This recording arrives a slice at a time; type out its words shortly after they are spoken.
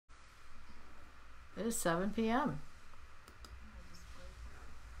It is 7 p.m.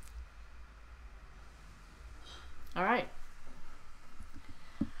 All right.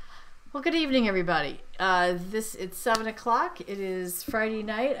 Well, good evening, everybody. It's 7 o'clock. It is Friday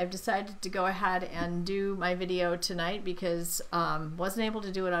night. I've decided to go ahead and do my video tonight because wasn't able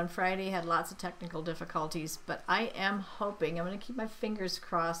to do it on Friday. Had lots of technical difficulties, but I am hoping, I'm going to keep my fingers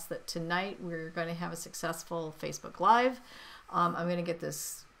crossed that tonight we're going to have a successful Facebook Live. I'm going to get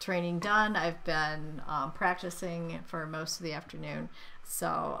this training done. I've been practicing for most of the afternoon.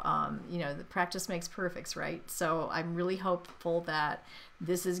 So, you know, the practice makes perfect, right? So I'm really hopeful that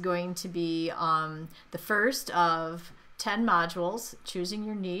this is going to be the first of 10 modules, choosing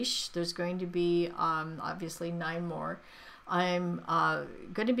your niche. There's going to be obviously 9 more. I'm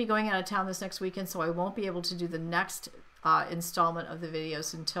going to be going out of town this next weekend, so I won't be able to do the next installment of the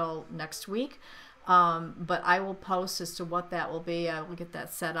videos until next week. But I will post as to what that will be. I will get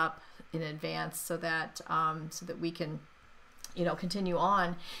that set up in advance so that we can, you know, continue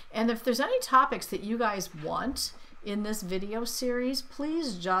on. And if there's any topics that you guys want in this video series,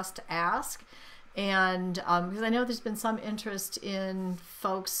 please just ask. And because I know there's been some interest in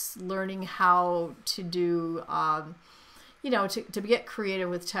folks learning how to do, you know, to get creative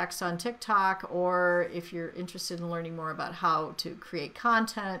with text on TikTok, or if you're interested in learning more about how to create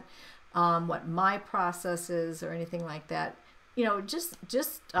content, what my process is or anything like that, you know, just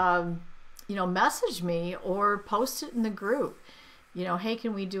you know, message me or post it in the group. You know, hey,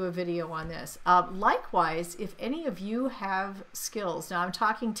 can we do a video on this? Likewise, if any of you have skills, now I'm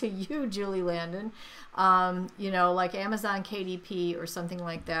talking to you, Julie Landon, you know, like Amazon KDP or something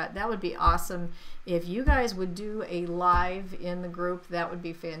like that, that would be awesome. If you guys would do a live in the group, that would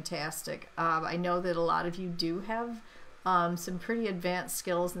be fantastic. I know that a lot of you do have some pretty advanced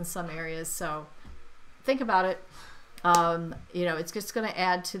skills in some areas, so think about it. You know, it's just going to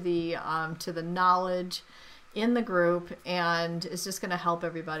add to the knowledge in the group, and it's just going to help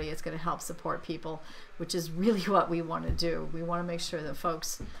everybody. It's going to help support people, which is really what we want to do. We want to make sure that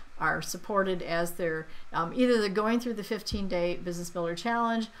folks are supported as they're either they're going through the 15-day Business Builder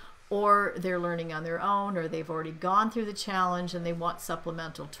Challenge, or they're learning on their own, or they've already gone through the challenge and they want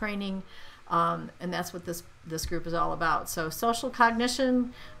supplemental training. And that's what this group is all about. So social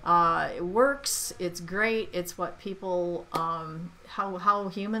cognition, it works. It's great. It's what people, how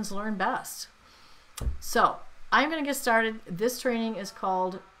humans learn best. So I'm going to get started. This training is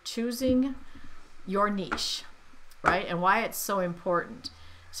called Choosing Your Niche, right? And why it's so important.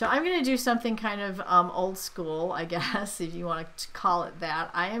 So I'm going to do something kind of old school, I guess, if you want to call it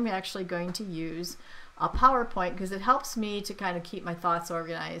that. I am actually going to use a PowerPoint because it helps me to kind of keep my thoughts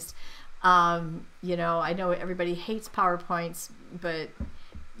organized. You know, I know everybody hates PowerPoints, but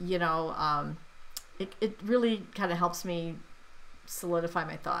you know, it really kind of helps me solidify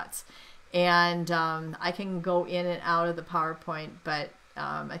my thoughts. And I can go in and out of the PowerPoint, but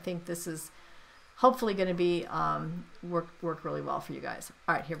I think this is hopefully going to be work really well for you guys.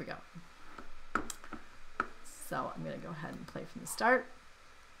 All right, here we go. So I'm going to go ahead and play from the start.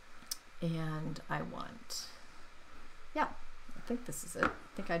 And I want, yeah, I think this is it.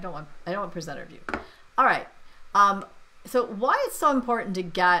 I think I don't want presenter view. All right. So why it's so important to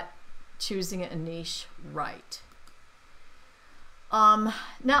get choosing a niche right. Now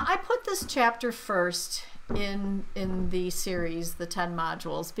I put this chapter first in the series, the 10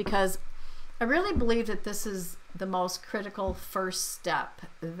 modules, because I really believe that this is the most critical first step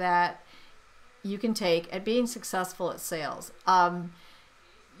that you can take at being successful at sales.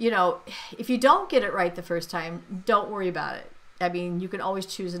 You know, if you don't get it right the first time, don't worry about it. I mean, you can always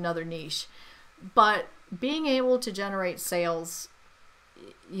choose another niche, but being able to generate sales,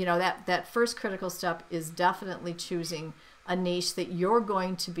 you know, that first critical step is definitely choosing a niche that you're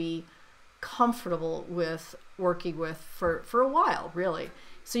going to be comfortable with working with for a while, really.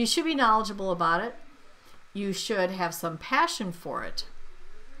 So you should be knowledgeable about it. You should have some passion for it.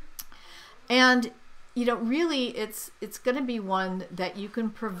 And, you know, really it's going to be one that you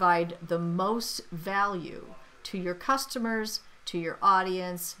can provide the most value to your customers, to your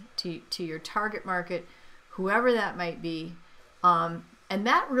audience, to your target market, whoever that might be. And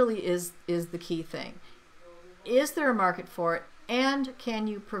that really is the key thing. Is there a market for it, and can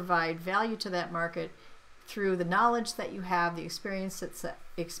you provide value to that market through the knowledge that you have, the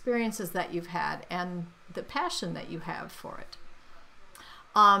experiences that you've had, and the passion that you have for it.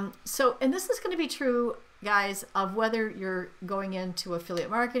 And this is going to be true, guys, of whether you're going into affiliate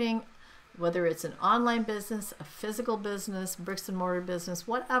marketing, whether it's an online business, a physical business, bricks and mortar business,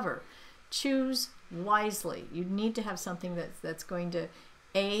 whatever. Choose wisely. You need to have something that's going to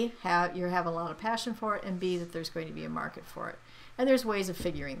A, you have a lot of passion for it, and B, that there's going to be a market for it. And there's ways of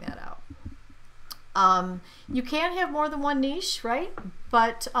figuring that out. You can have more than one niche, right?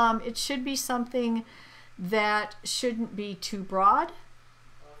 But it should be something that shouldn't be too broad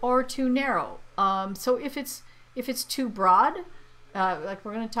or too narrow. So if it's too broad, like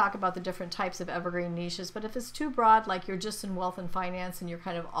we're going to talk about the different types of evergreen niches, but if it's too broad, like you're just in wealth and finance and you're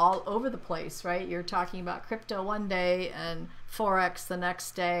kind of all over the place, right? You're talking about crypto one day and Forex the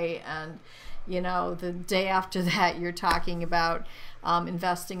next day, and you know, the day after that you're talking about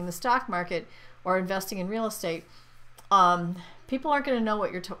investing in the stock market or investing in real estate. People aren't going to know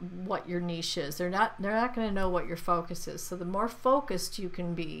what your niche is. They're not going to know what your focus is. So the more focused you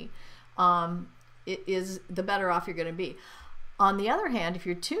can be, the better off you're going to be. On the other hand, if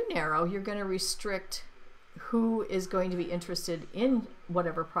you're too narrow, you're going to restrict who is going to be interested in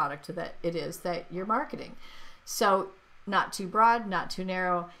whatever product that it is that you're marketing. So not too broad, not too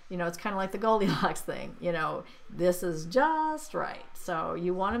narrow. You know, it's kind of like the Goldilocks thing. You know, this is just right. So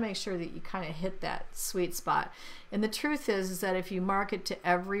you want to make sure that you kind of hit that sweet spot. And the truth is that if you market to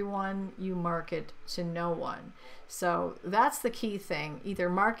everyone, you market to no one. So that's the key thing. Either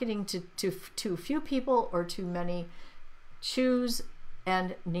marketing to few people or too many. Choose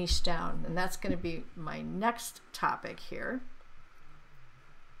and niche down. And that's going to be my next topic here.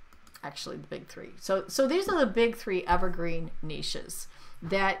 Actually, the big three. So these are the big three evergreen niches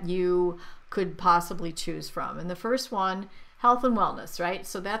that you could possibly choose from. And the first one, health and wellness, right?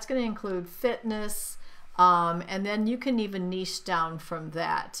 So that's going to include fitness, and then you can even niche down from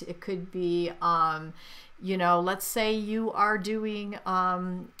that. It could be, you know, let's say you are doing,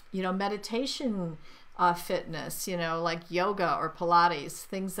 you know, meditation fitness, you know, like yoga or Pilates,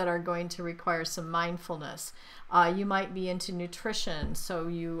 things that are going to require some mindfulness. You might be into nutrition, so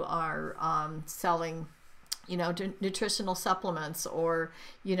you are selling, you know, nutritional supplements, or,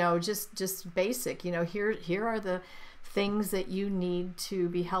 you know, just basic, you know, here are the things that you need to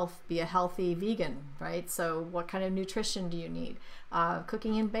be a healthy vegan, right? So what kind of nutrition do you need?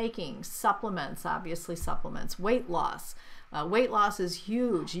 Cooking and baking, supplements, obviously supplements, weight loss. Weight loss is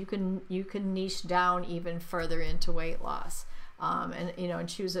huge. You can niche down even further into weight loss, and you know, and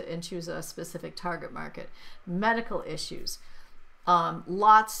choose a specific target market. Medical issues,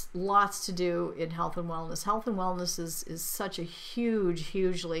 lots to do in health and wellness. Health and wellness is such a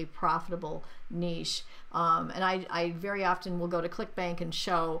hugely profitable niche, and I very often will go to ClickBank and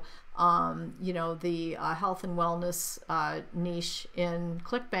show you know, the health and wellness niche in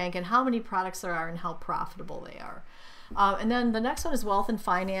ClickBank and how many products there are and how profitable they are. And then the next one is wealth and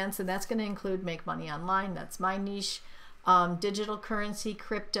finance, and that's going to include make money online. That's my niche. Digital currency,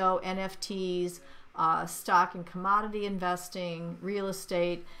 crypto, NFTs, stock and commodity investing, real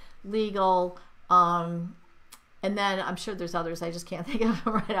estate, legal, and then I'm sure there's others. I just can't think of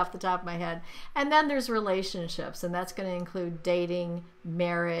them right off the top of my head. And then there's relationships, and that's going to include dating,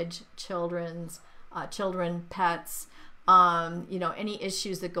 marriage, children, pets, you know, any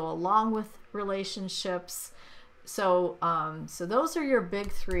issues that go along with relationships. So those are your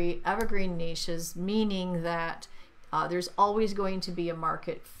big three evergreen niches, meaning that there's always going to be a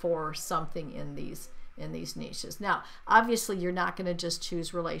market for something in these niches. Now, obviously, you're not going to just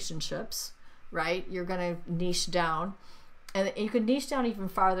choose relationships, right? You're going to niche down, and you can niche down even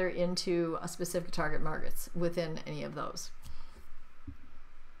farther into a specific target markets within any of those.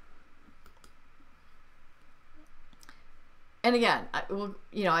 And again,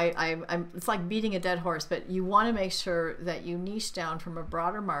 you know, I'm it's like beating a dead horse, but you want to make sure that you niche down from a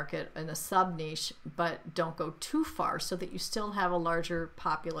broader market and a sub niche, but don't go too far, so that you still have a larger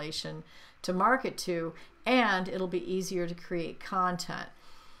population to market to, and it'll be easier to create content.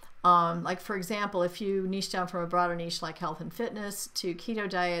 Like for example, if you niche down from a broader niche like health and fitness to keto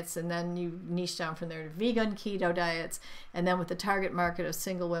diets, and then you niche down from there to vegan keto diets, and then with the target market of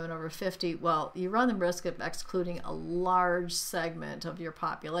single women over 50, well, you run the risk of excluding a large segment of your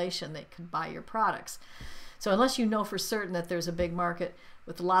population that could buy your products. So unless you know for certain that there's a big market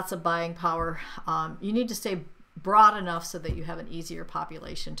with lots of buying power, you need to stay broad enough so that you have an easier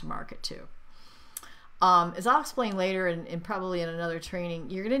population to market to. As I'll explain later, and probably in another training,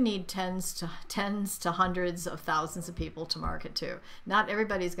 you're going to need tens to hundreds of thousands of people to market to. Not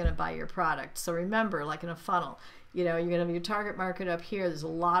everybody's going to buy your product. So remember, like in a funnel, you know, you're going to have your target market up here. There's a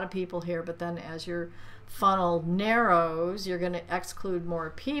lot of people here, but then as your funnel narrows, you're going to exclude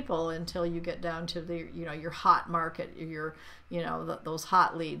more people until you get down to the, you know, your hot market, your, you know, those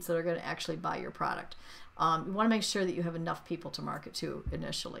hot leads that are going to actually buy your product. You want to make sure that you have enough people to market to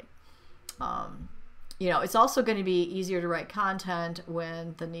initially. You know, it's also going to be easier to write content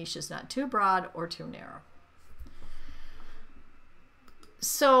when the niche is not too broad or too narrow.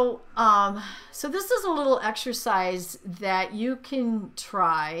 So this is a little exercise that you can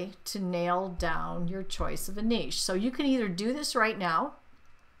try to nail down your choice of a niche. So you can either do this right now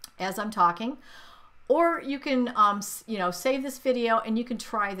as I'm talking, or you can, save this video and you can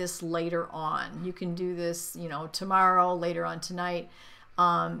try this later on. You can do this, tomorrow, later on tonight,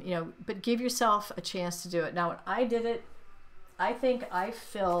 but give yourself a chance to do it. Now, when I did it, I think I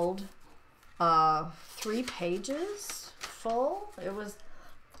filled 3 pages full. It was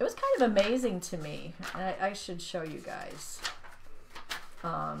kind of amazing to me. And I should show you guys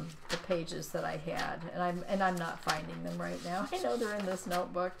the pages that I had, and I'm not finding them right now. I know they're in this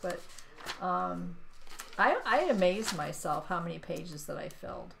notebook, but I amazed myself how many pages that I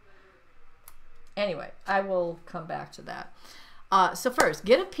filled. Anyway, I will come back to that. So first,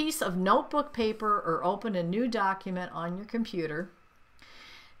 get a piece of notebook paper or open a new document on your computer.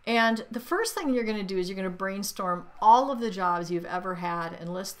 And the first thing you're going to do is you're going to brainstorm all of the jobs you've ever had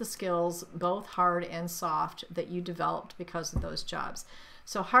and list the skills, both hard and soft, that you developed because of those jobs.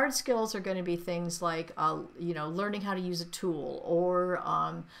 So hard skills are going to be things like, learning how to use a tool, or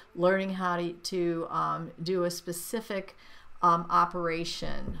learning how to do a specific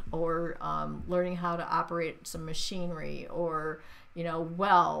operation, or learning how to operate some machinery, or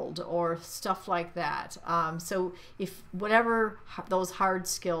weld, or stuff like that. So if whatever those hard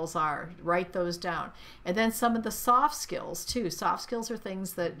skills are, write those down. And then some of the soft skills too. Soft skills are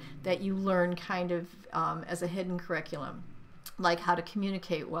things that you learn kind of as a hidden curriculum, like how to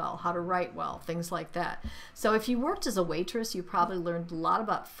communicate well, how to write well, things like that. So if you worked as a waitress, you probably learned a lot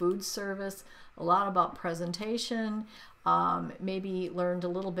about food service, a lot about presentation, maybe learned a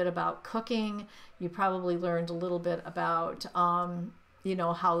little bit about cooking. You probably learned a little bit about, how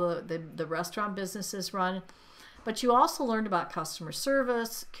the restaurant business is run. But you also learned about customer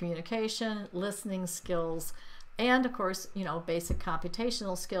service, communication, listening skills, and of course, basic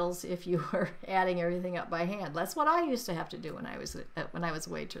computational skills if you were adding everything up by hand. That's what I used to have to do when I was a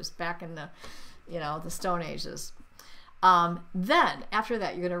waitress back in the, the Stone Ages. Then after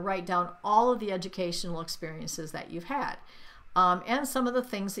that, you're going to write down all of the educational experiences that you've had, and some of the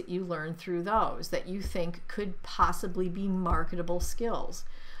things that you learned through those that you think could possibly be marketable skills.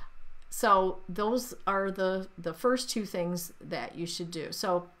 So those are the first 2 things that you should do.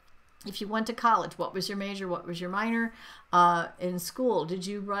 So if you went to college, what was your major? What was your minor? In school,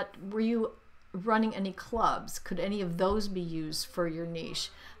 were you running any clubs? Could any of those be used for your niche?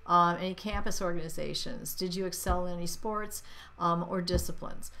 Any campus organizations? Did you excel in any sports or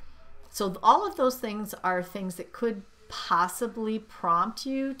disciplines? So all of those things are things that could possibly prompt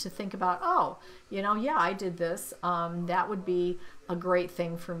you to think about, yeah, I did this. That would be a great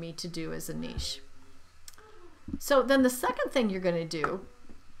thing for me to do as a niche. So then the second thing you're going to do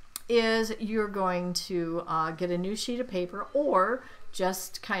is you're going to get a new sheet of paper, or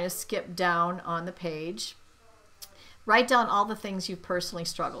just kind of skip down on the page. Write down all the things you've personally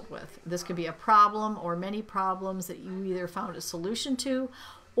struggled with. This could be a problem or many problems that you either found a solution to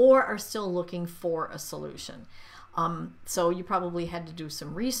or are still looking for a solution. So you probably had to do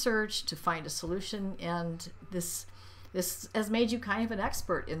some research to find a solution, and this has made you kind of an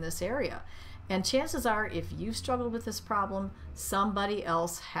expert in this area. And chances are, if you struggled with this problem, somebody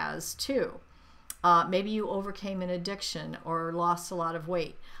else has too. Maybe you overcame an addiction or lost a lot of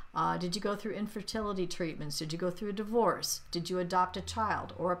weight. Did you go through infertility treatments? Did you go through a divorce? Did you adopt a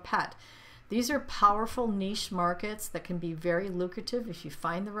child or a pet? These are powerful niche markets that can be very lucrative if you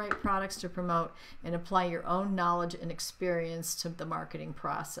find the right products to promote and apply your own knowledge and experience to the marketing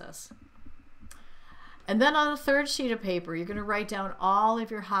process. And then on the third sheet of paper, you're going to write down all of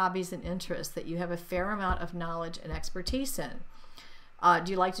your hobbies and interests that you have a fair amount of knowledge and expertise in.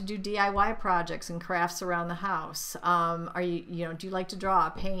 Do you like to do DIY projects and crafts around the house? Do you like to draw,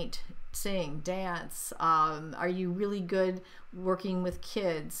 paint, sing, dance? Are you really good working with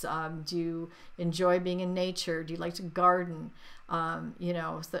kids? Do you enjoy being in nature? Do you like to garden?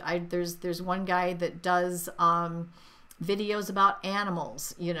 There's one guy that does videos about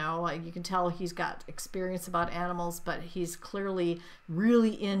animals. You can tell he's got experience about animals, but he's clearly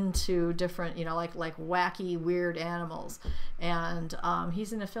really into different, like wacky, weird animals. And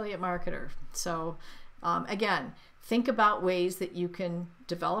he's an affiliate marketer. So again, think about ways that you can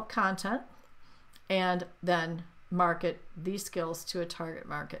develop content and then market these skills to a target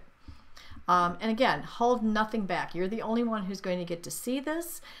market. And again, hold nothing back. You're the only one who's going to get to see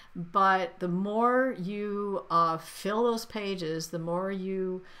this, but the more you fill those pages, the more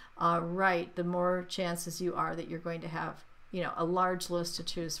you write, the more chances you are that you're going to have, a large list to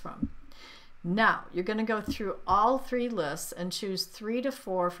choose from. Now, you're going to go through all 3 lists and choose 3 to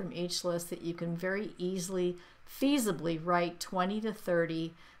 4 from each list that you can very easily feasibly write 20 to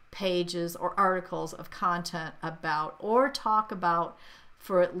 30 pages or articles of content about or talk about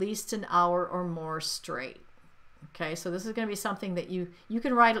for at least an hour or more straight. Okay, so this is going to be something that you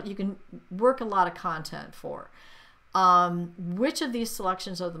can write, you can work a lot of content for. Which of these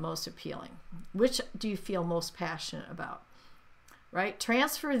selections are the most appealing? Which do you feel most passionate about? Right?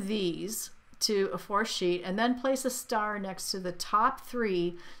 Transfer these to a 4th sheet and then place a star next to the top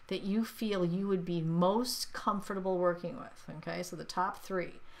 3 that you feel you would be most comfortable working with. Okay, so the top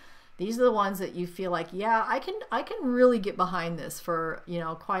 3. These are the ones that you feel like, yeah, I can really get behind this for, you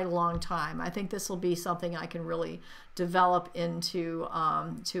know, quite a long time. I think this will be something I can really develop into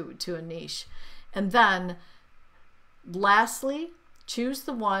to a niche. And then lastly, choose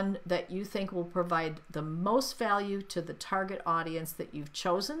the one that you think will provide the most value to the target audience that you've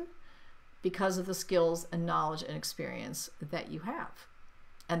chosen because of the skills and knowledge and experience that you have.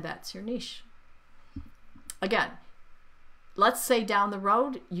 And that's your niche. Again, let's say down the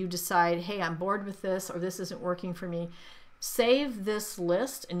road you decide, hey, I'm bored with this, or this isn't working for me. Save this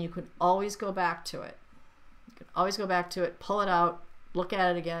list and you can always go back to it. You can always go back to it, pull it out, look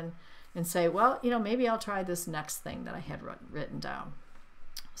at it again, and say, well, you know, maybe I'll try this next thing that I had written down.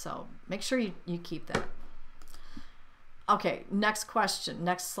 So make sure you keep that. Okay, next question,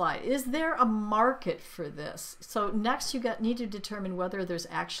 next slide. Is there a market for this? So next you need to determine whether there's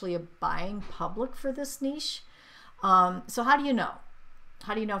actually a buying public for this niche. So how do you know?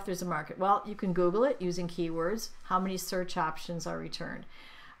 How do you know if there's a market? Well, you can Google it using keywords. How many search options are returned?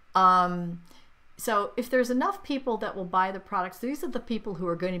 So if there's enough people that will buy the products, these are the people who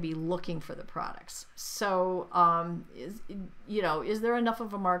are going to be looking for the products. So, is there enough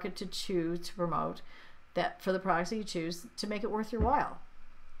of a market to choose to promote that for the products that you choose to make it worth your while?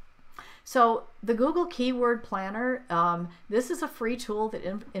 So the Google Keyword Planner, this is a free tool that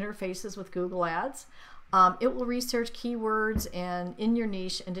interfaces with Google Ads. It will research keywords and in your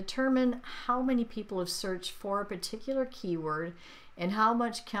niche and determine how many people have searched for a particular keyword and how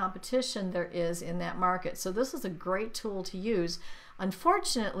much competition there is in that market. So this is a great tool to use.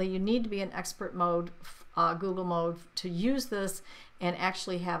 Unfortunately, you need to be in expert mode, Google mode, to use this and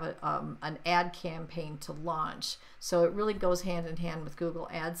actually have an ad campaign to launch. So it really goes hand in hand with Google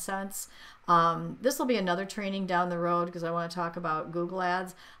AdSense. This will be another training down the road because I want to talk about Google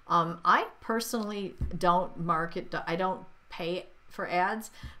Ads. I personally don't market, I don't pay for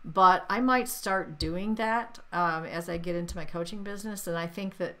ads, but I might start doing that as I get into my coaching business. And I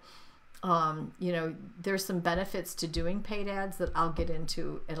think that there's some benefits to doing paid ads that I'll get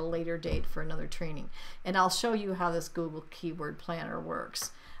into at a later date for another training. And I'll show you how this Google Keyword Planner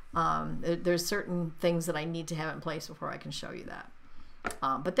works. There's certain things that I need to have in place before I can show you that.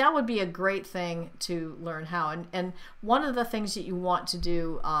 But that would be a great thing to learn how. And one of the things that you want to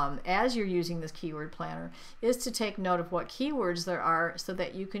do as you're using this keyword planner is to take note of what keywords there are so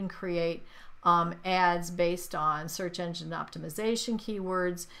that you can create ads based on search engine optimization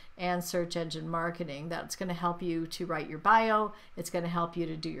keywords and search engine marketing. That's going to help you to write your bio. It's going to help you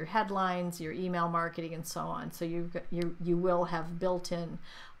to do your headlines, your email marketing, and so on. So you will have built-in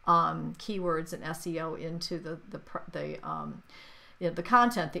keywords and SEO into the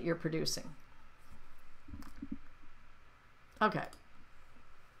content that you're producing. Okay.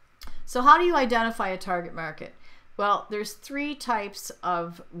 So how do you identify a target market? Well, there's 3 types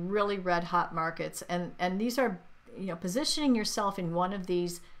of really red hot markets, and these are, positioning yourself in one of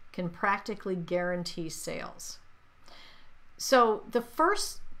these can practically guarantee sales. So the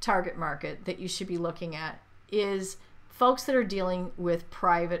first target market that you should be looking at is folks that are dealing with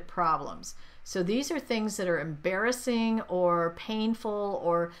private problems. So these are things that are embarrassing or painful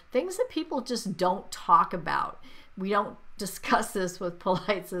or things that people just don't talk about. We don't discuss this with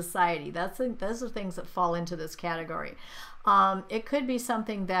polite society. Those are things that fall into this category. It could be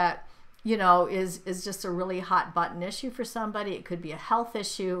something that is just a really hot button issue for somebody. It could be a health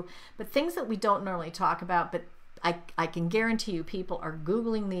issue, but things that we don't normally talk about, but I can guarantee you people are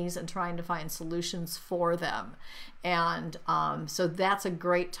Googling these and trying to find solutions for them. And so that's a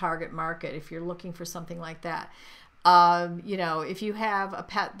great target market if you're looking for something like that. If you have a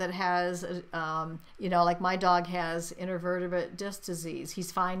pet that has, like my dog has intervertebrate disc disease.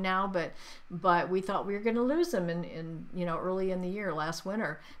 He's fine now, but we thought we were going to lose him in early in the year, last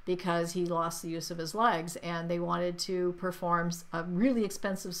winter, because he lost the use of his legs, and they wanted to perform a really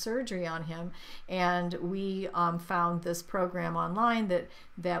expensive surgery on him. And we found this program online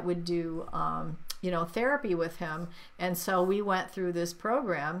that would do, therapy with him. And so we went through this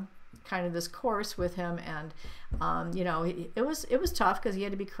program, kind of this course with him, and it was tough because he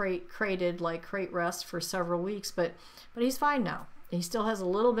had to be crated, like crate rest, for several weeks, but he's fine now. He still has a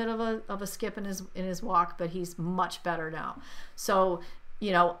little bit of a skip in his walk, but he's much better now. So,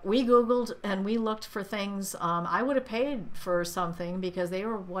 you know, we Googled and we looked for things. I would have paid for something because they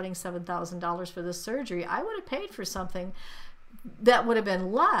were wanting $7,000 for this surgery. I would have paid for something that would have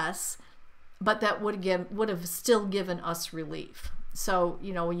been less, but that would have still given us relief. So,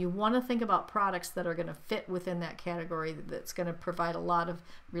 you know, you want to think about products that are going to fit within that category, that's going to provide a lot of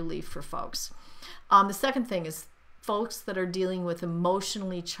relief for folks. The second thing is folks that are dealing with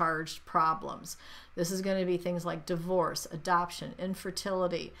emotionally charged problems. This is going to be things like divorce, adoption,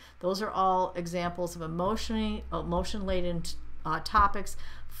 infertility. Those are all examples of emotion-laden topics.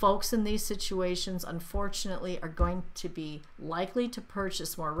 Folks in these situations, unfortunately, are going to be likely to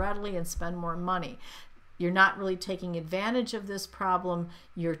purchase more readily and spend more money. You're not really taking advantage of this problem.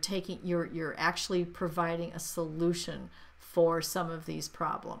 You're actually providing a solution for some of these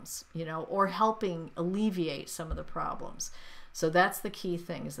problems, you know, or helping alleviate some of the problems. So that's the key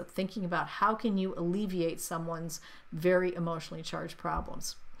thing, is that thinking about how can you alleviate someone's very emotionally charged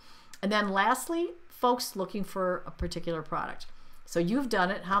problems. And then lastly, folks looking for a particular product. So you've done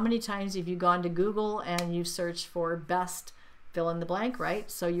it. How many times have you gone to Google and you've searched for best fill in the blank,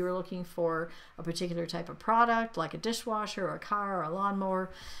 right? So you were looking for a particular type of product, like a dishwasher or a car or a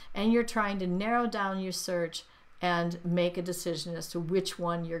lawnmower, and you're trying to narrow down your search and make a decision as to which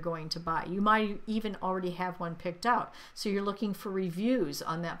one you're going to buy. You might even already have one picked out. So you're looking for reviews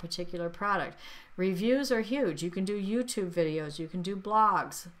on that particular product. Reviews are huge. You can do YouTube videos, you can do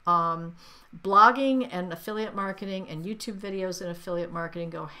blogs. Blogging and affiliate marketing and YouTube videos and affiliate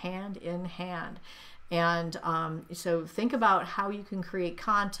marketing go hand in hand. And so think about how you can create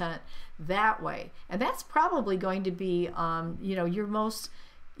content that way. And that's probably going to be you know, your most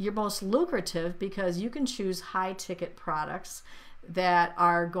lucrative, because you can choose high ticket products that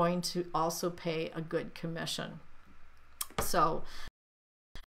are going to also pay a good commission. So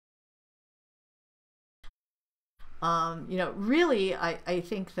you know, really, I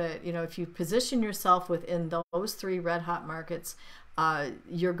think that, you know, if you position yourself within those three red hot markets,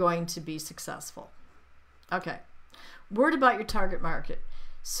 you're going to be successful. Okay, word about your target market.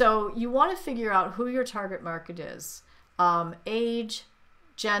 So you want to figure out who your target market is. Age,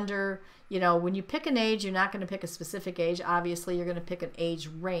 gender. You know, when you pick an age, you're not going to pick a specific age. Obviously, you're going to pick an age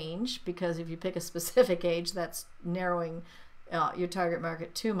range, because if you pick a specific age, that's narrowing your target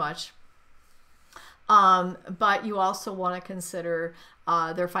market too much. But you also want to consider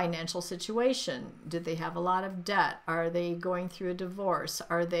their financial situation. Did they have a lot of debt? Are they going through a divorce?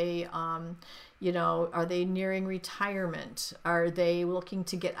 Are they, you know, are they nearing retirement? Are they looking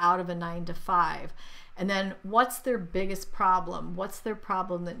to get out of a 9-to-5? And then what's their biggest problem? What's their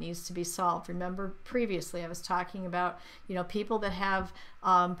problem that needs to be solved? Remember previously I was talking about, you know, people that have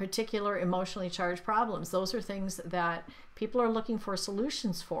particular emotionally charged problems. Those are things that people are looking for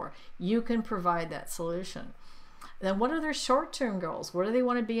solutions for. You can provide that solution. Then what are their short-term goals? Where do they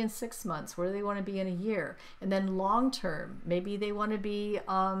want to be in 6 months? Where do they want to be in a year? And then long-term, maybe they want to be,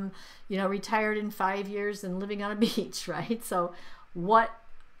 you know, retired in 5 years and living on a beach, right? So what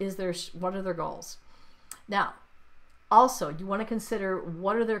are their goals? Now, also, you want to consider,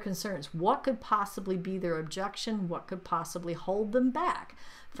 what are their concerns? What could possibly be their objection? What could possibly hold them back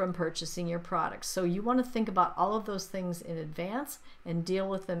from purchasing your products? So you want to think about all of those things in advance and deal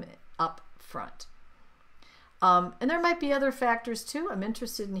with them up front. And there might be other factors too. I'm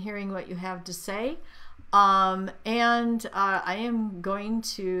interested in hearing what you have to say. I am going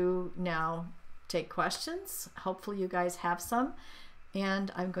to now take questions. Hopefully you guys have some.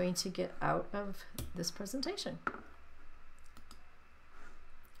 And I'm going to get out of this presentation.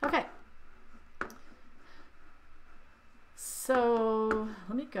 Okay. So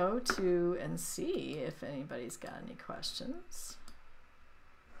let me go to and see if anybody's got any questions.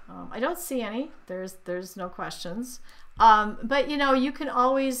 I don't see any. There's no questions. But you know, you can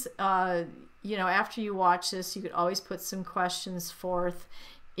always, you know, after you watch this, you could always put some questions forth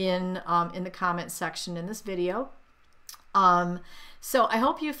in the comment section in this video. So I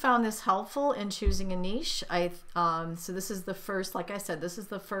hope you found this helpful in choosing a niche. So this is the first, like I said, this is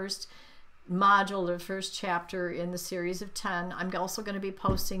the first module, the first chapter in the series of 10. I'm also going to be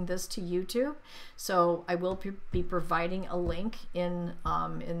posting this to YouTube, so I will be providing a link in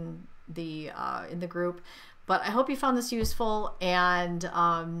the group. But I hope you found this useful, and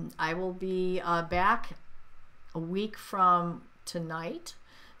I will be back a week from tonight.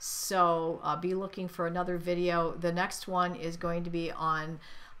 So be looking for another video. The next one is going to be on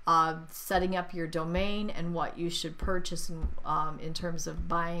setting up your domain and what you should purchase in terms of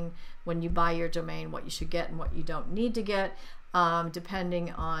buying, when you buy your domain, what you should get and what you don't need to get.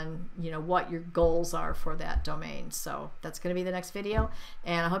 depending on, you know, what your goals are for that domain. So that's going to be the next video,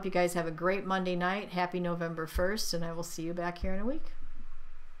 and I hope you guys have a great Monday night. Happy November 1st, and I will see you back here in a week.